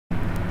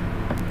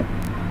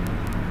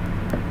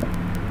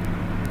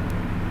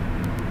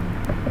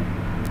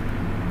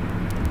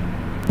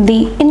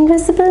The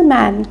Invisible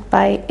Man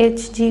by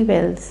H.G.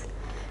 Wells.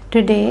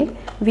 Today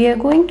we are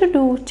going to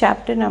do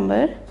chapter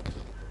number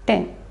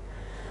 10.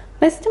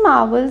 Mr.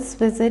 Marvel's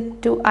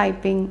visit to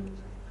Iping.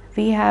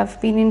 We have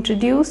been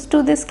introduced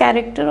to this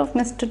character of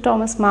Mr.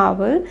 Thomas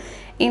Marvel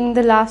in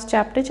the last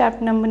chapter,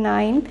 chapter number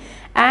 9,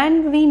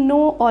 and we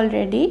know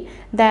already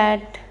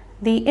that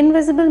the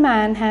Invisible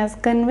Man has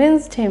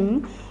convinced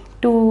him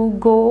to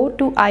go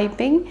to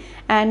Iping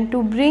and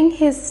to bring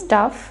his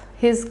stuff,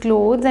 his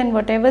clothes and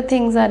whatever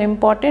things are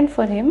important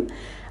for him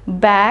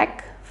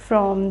back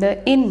from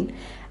the inn.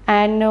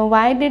 And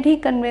why did he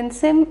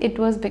convince him? It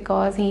was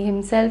because he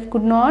himself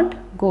could not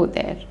go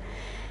there.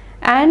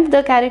 And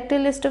the character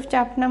list of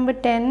chapter number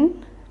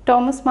 10,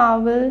 Thomas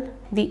Marvel,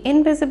 the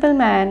Invisible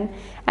Man,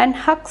 and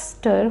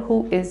Huckster,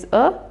 who is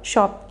a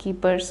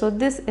shopkeeper. So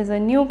this is a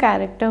new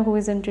character who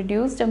is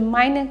introduced, a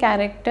minor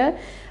character,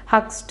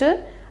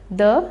 Huckster,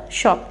 the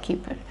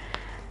shopkeeper.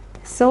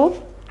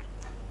 So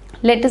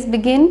let us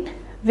begin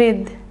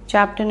with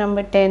chapter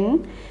number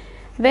 10.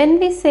 When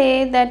we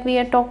say that we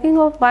are talking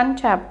of one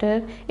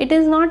chapter, it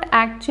is not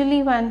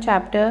actually one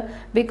chapter,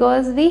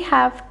 because we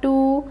have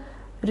to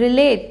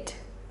relate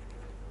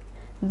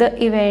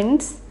the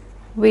events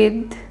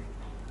with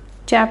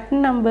chapter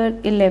number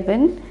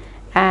 11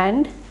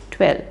 and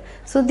 12.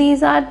 So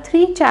these are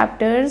three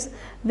chapters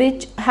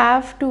which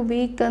have to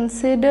be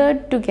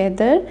considered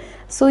together.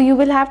 So you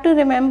will have to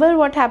remember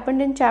what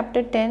happened in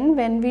chapter 10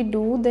 when we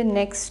do the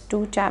next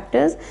two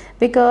chapters,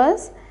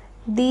 because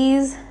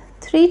these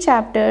three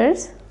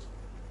chapters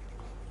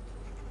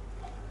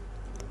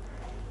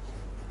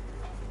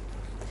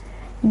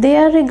they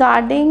are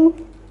regarding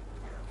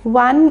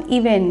one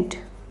event,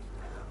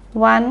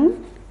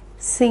 one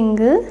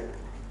single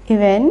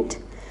event.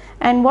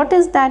 And what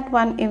is that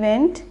one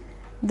event?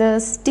 The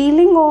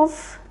stealing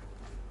of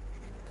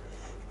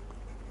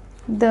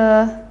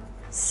the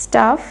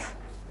stuff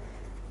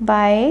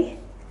by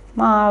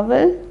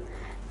Marvel.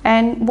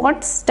 And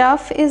what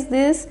stuff is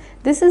this?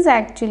 This is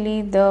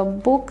actually the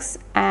books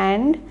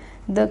and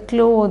the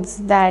clothes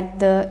that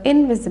the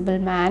Invisible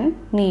Man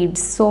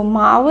needs. So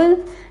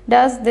Marvel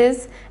does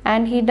this,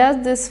 and he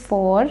does this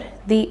for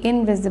the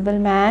Invisible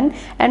Man.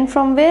 And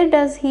from where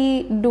does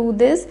he do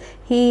this?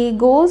 He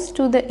goes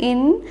to the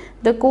inn,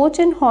 the Coach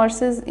and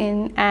Horses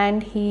inn,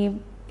 and he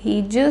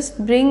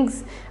just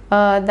brings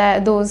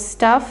those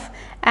stuff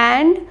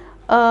and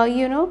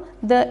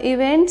the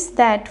events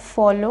that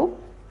follow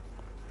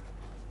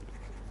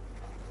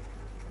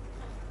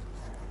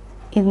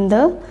in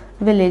the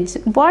village.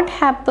 What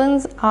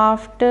happens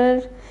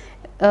after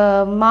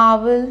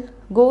Marvel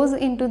goes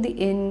into the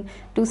inn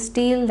to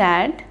steal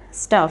that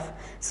stuff?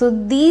 So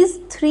these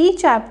three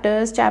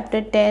chapters,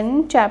 chapter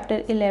 10,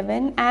 chapter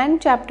 11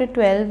 and chapter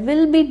 12,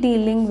 will be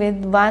dealing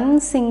with one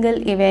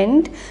single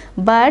event,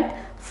 but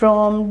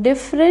from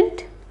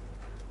different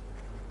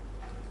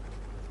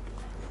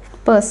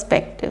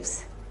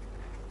perspectives.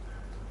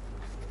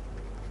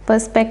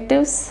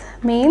 Perspectives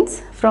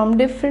means from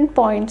different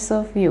points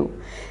of view.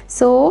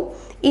 So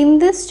in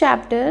this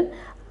chapter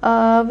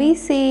we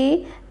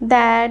see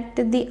that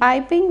the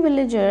Iping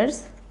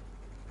villagers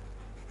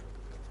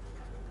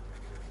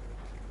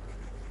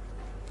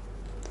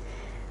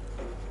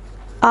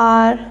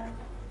are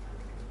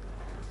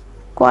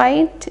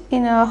quite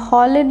in a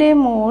holiday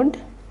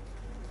mode,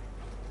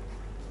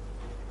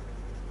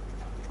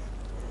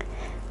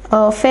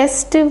 a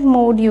festive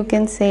mood, you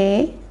can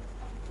say.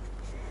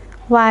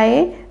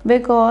 Why?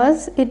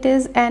 Because it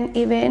is an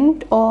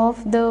event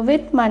of the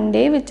Whit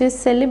Monday, which is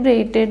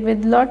celebrated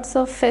with lots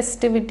of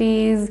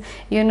festivities.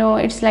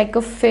 It's like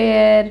a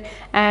fair,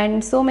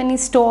 and so many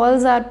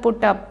stalls are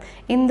put up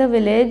in the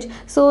village.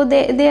 So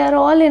they are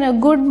all in a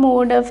good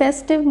mood, a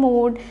festive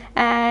mood,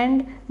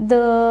 and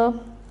the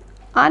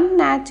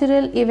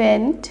unnatural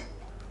event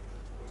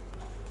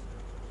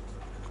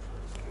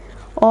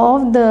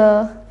of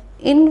the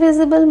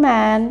Invisible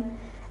Man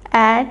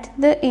at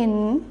the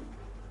inn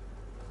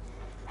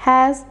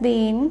has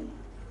been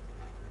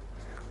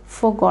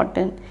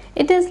forgotten.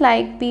 It is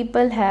like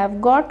people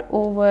have got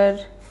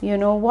over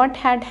what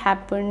had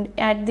happened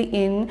at the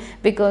inn,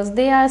 because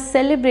they are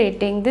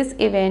celebrating this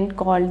event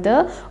called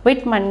the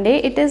Whit Monday.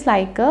 It is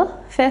like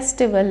a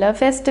festival, a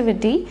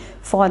festivity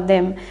for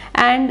them,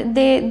 and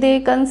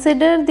they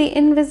consider the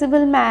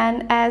Invisible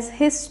Man as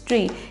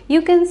history.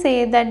 You can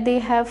say that they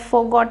have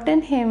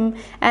forgotten him,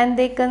 and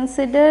they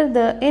consider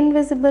the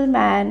Invisible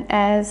Man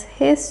as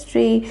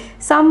history,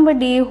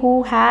 somebody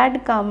who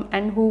had come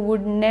and who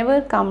would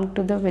never come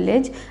to the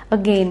village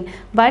again.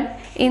 But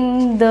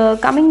in the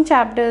coming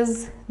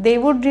chapters they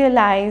would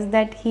realize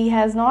that he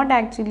has not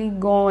actually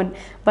gone,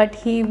 but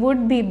he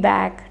would be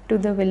back to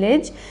the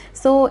village.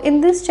 So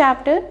in this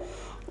chapter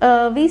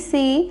we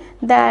see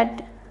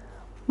that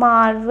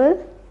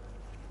Marvel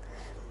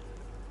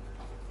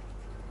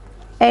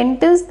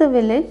enters the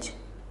village.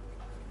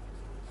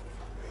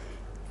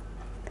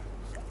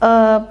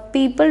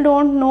 People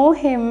don't know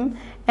him,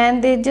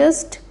 and they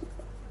just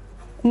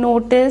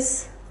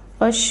notice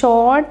a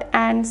short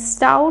and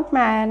stout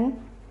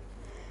man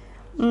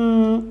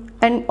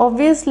and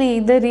obviously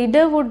the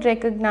reader would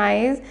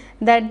recognize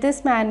that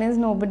this man is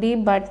nobody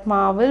but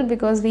Marvel,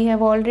 because we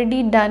have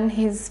already done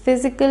his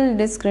physical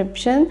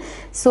description.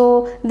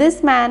 So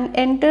this man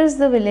enters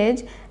the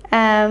village,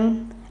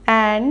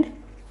 and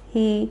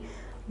he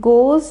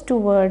goes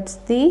towards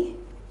the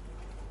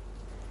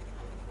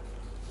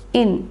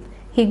inn.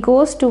 He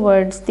goes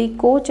towards the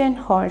Coach and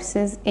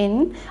Horses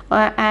inn,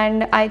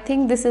 and I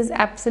think this is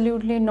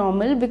absolutely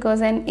normal,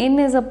 because an inn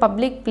is a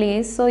public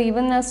place, so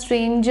even a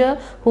stranger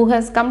who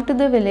has come to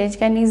the village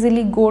can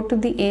easily go to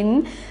the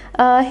inn.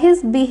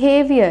 His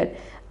behavior,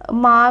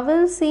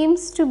 Marvel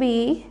seems to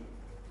be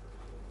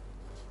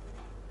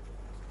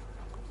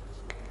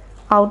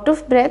out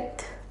of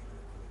breath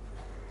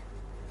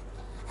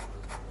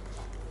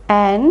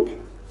and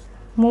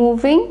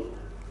moving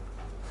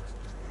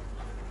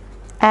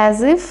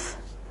as if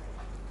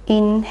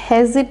in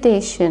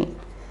hesitation.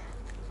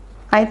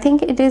 I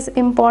think it is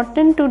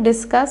important to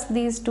discuss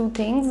these two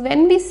things.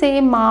 When we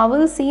say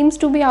Marvel seems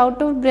to be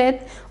out of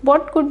breath,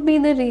 what could be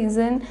the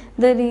reason?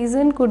 The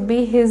reason could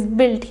be his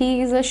build.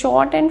 He is a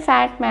short and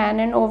fat man,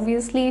 and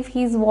obviously if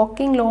he is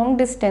walking long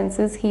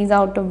distances, he is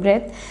out of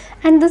breath.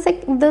 And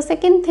the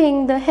second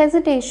thing, the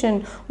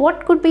hesitation.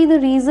 What could be the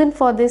reason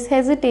for this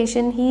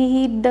hesitation?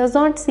 He does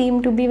not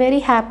seem to be very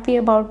happy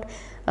about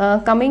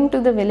coming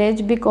to the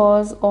village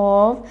because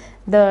of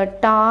the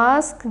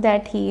task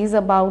that he is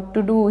about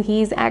to do.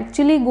 He is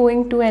actually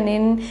going to an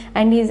inn,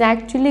 and he is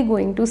actually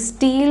going to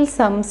steal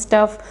some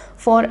stuff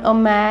for a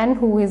man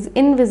who is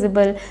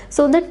invisible.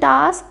 So the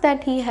task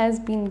that he has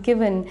been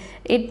given,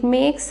 it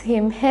makes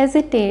him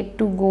hesitate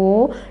to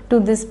go to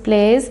this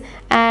place.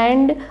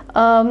 And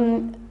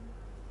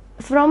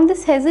from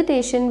this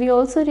hesitation, we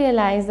also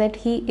realize that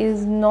he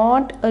is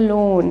not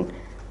alone.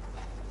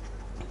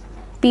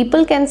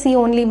 People can see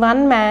only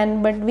one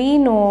man, but we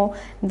know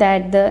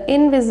that the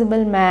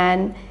invisible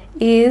man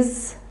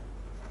is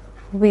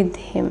with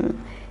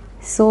him.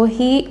 So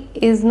he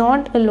is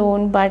not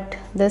alone, but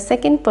the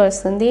second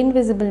person, the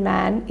invisible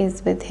man,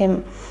 is with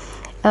him.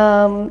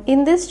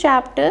 In this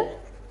chapter,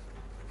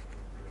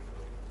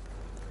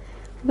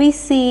 we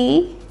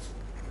see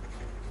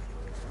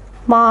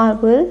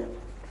Marvel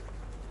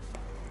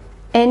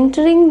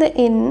entering the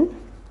inn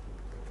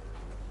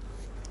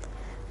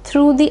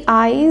through the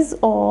eyes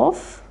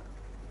of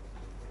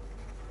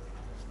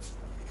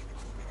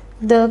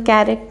the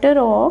character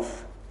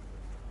of,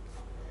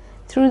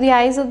 through the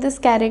eyes of this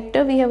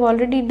character. We have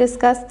already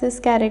discussed this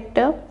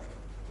character,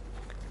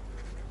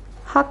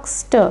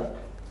 Huckster.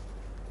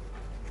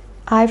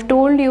 I've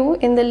told you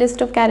in the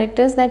list of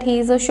characters that he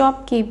is a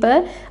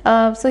shopkeeper,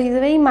 so he's a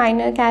very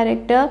minor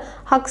character.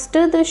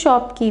 Huckster the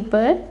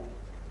shopkeeper,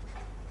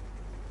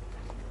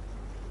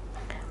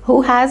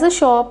 who has a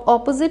shop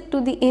opposite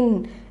to the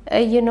inn.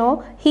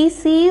 He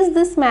sees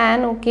this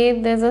man, okay,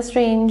 there's a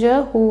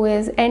stranger who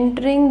is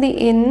entering the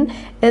inn,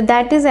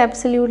 that is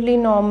absolutely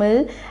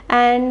normal.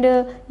 And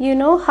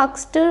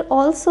Huckster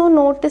also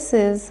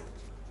notices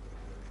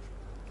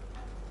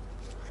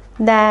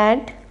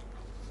that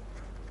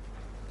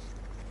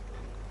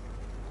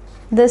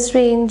the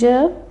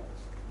stranger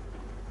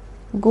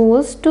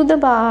goes to the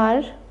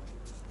bar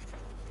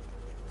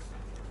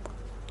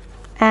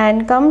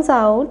and comes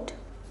out,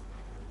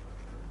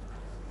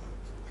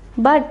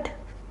 but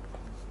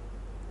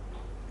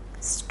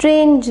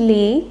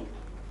strangely,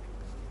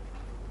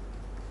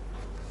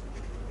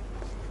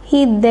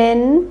 he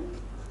then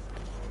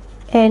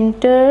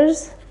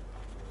enters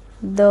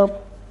the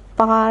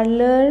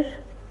parlor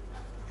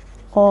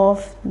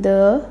of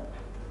the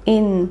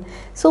inn.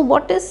 So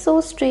what is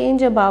so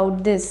strange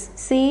about this?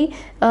 See,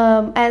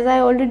 as I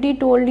already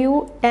told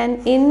you,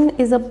 an inn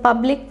is a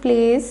public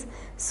place,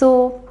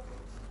 so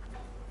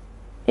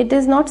it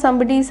is not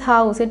somebody's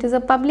house, it is a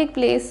public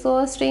place, so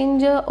a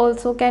stranger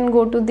also can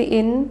go to the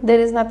inn. There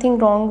is nothing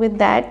wrong with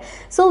that.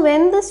 So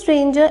when the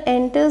stranger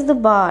enters the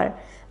bar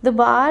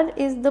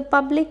is the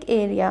public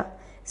area,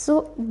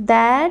 so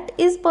that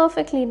is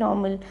perfectly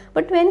normal.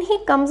 But when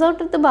he comes out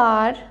of the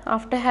bar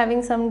after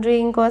having some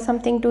drink or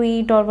something to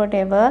eat or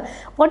whatever,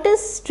 what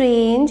is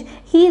strange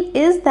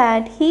is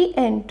that he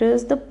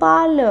enters the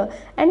parlor,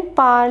 and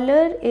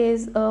parlor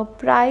is a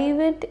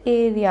private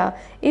area.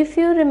 If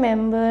you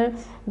remember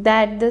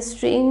that the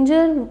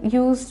stranger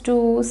used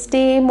to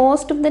stay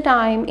most of the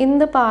time in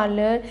the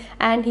parlor,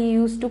 and he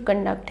used to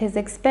conduct his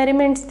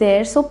experiments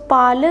there. So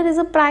parlor is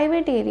a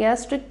private area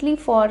strictly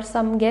for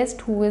some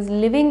guest who is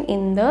living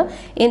in the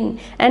inn,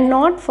 and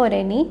not for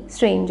any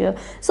stranger.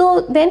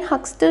 So then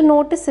Huckster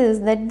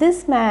notices that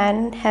this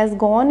man has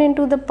gone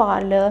into the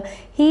parlor.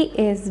 He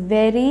is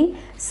very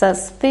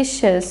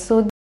suspicious.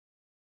 So